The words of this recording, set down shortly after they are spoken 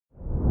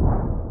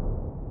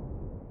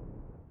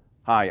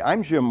Hi,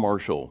 I'm Jim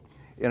Marshall,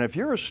 and if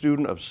you're a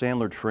student of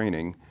Sandler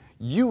Training,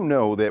 you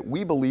know that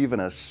we believe in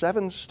a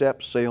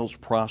 7-step sales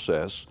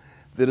process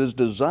that is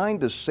designed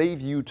to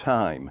save you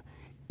time,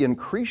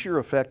 increase your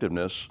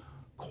effectiveness,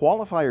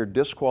 qualify or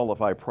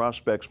disqualify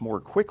prospects more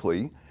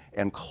quickly,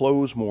 and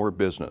close more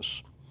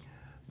business.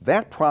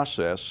 That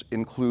process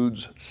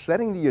includes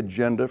setting the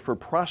agenda for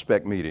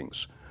prospect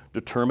meetings,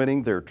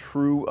 determining their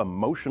true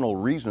emotional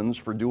reasons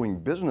for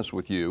doing business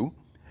with you,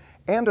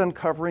 and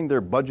uncovering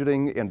their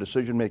budgeting and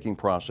decision-making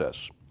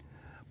process.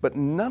 But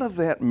none of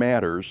that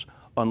matters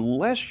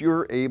unless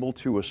you're able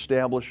to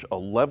establish a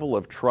level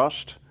of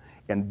trust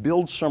and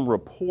build some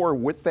rapport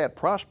with that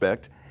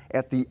prospect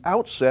at the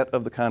outset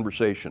of the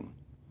conversation.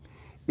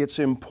 It's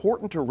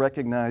important to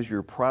recognize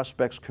your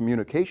prospect's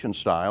communication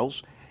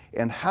styles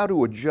and how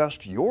to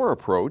adjust your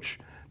approach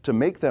to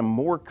make them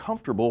more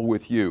comfortable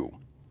with you.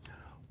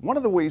 One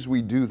of the ways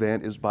we do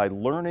that is by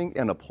learning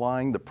and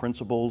applying the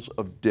principles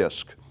of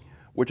DiSC,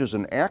 which is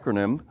an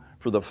acronym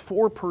for the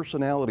 4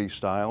 personality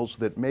styles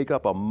that make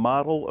up a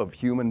model of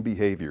human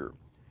behavior.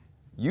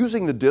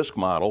 Using the DiSC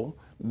model,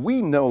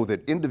 we know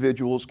that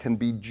individuals can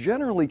be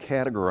generally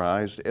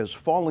categorized as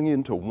falling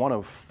into one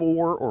of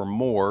 4 or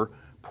more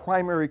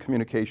primary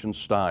communication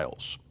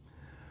styles.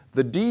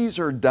 The Ds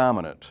are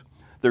dominant.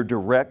 They're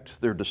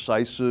direct, they're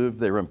decisive,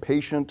 they're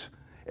impatient,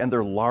 and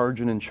they're large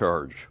and in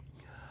charge.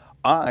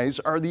 Is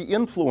are the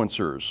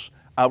influencers,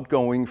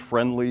 outgoing,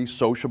 friendly,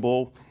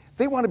 sociable.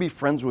 They want to be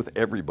friends with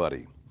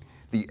everybody.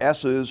 The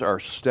S's are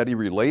steady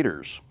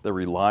relators. They're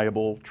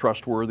reliable,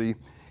 trustworthy,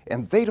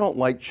 and they don't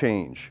like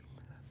change,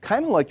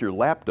 kind of like your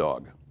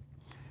lapdog.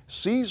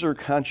 C's are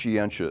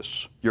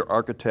conscientious, your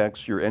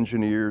architects, your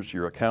engineers,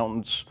 your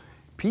accountants,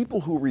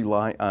 people who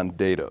rely on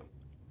data.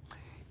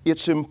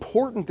 It's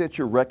important that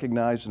you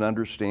recognize and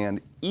understand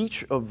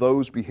each of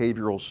those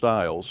behavioral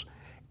styles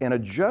and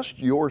adjust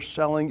your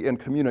selling and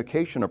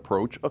communication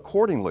approach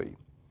accordingly.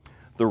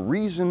 The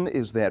reason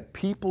is that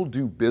people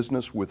do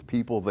business with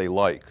people they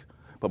like,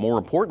 but more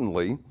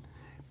importantly,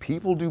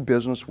 people do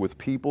business with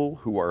people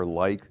who are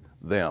like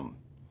them.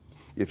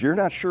 If you're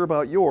not sure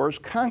about yours,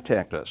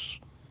 contact us.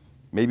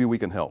 Maybe we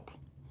can help.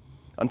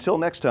 Until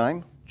next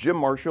time, Jim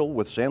Marshall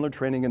with Sandler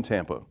Training in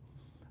Tampa.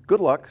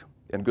 Good luck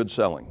and good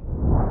selling.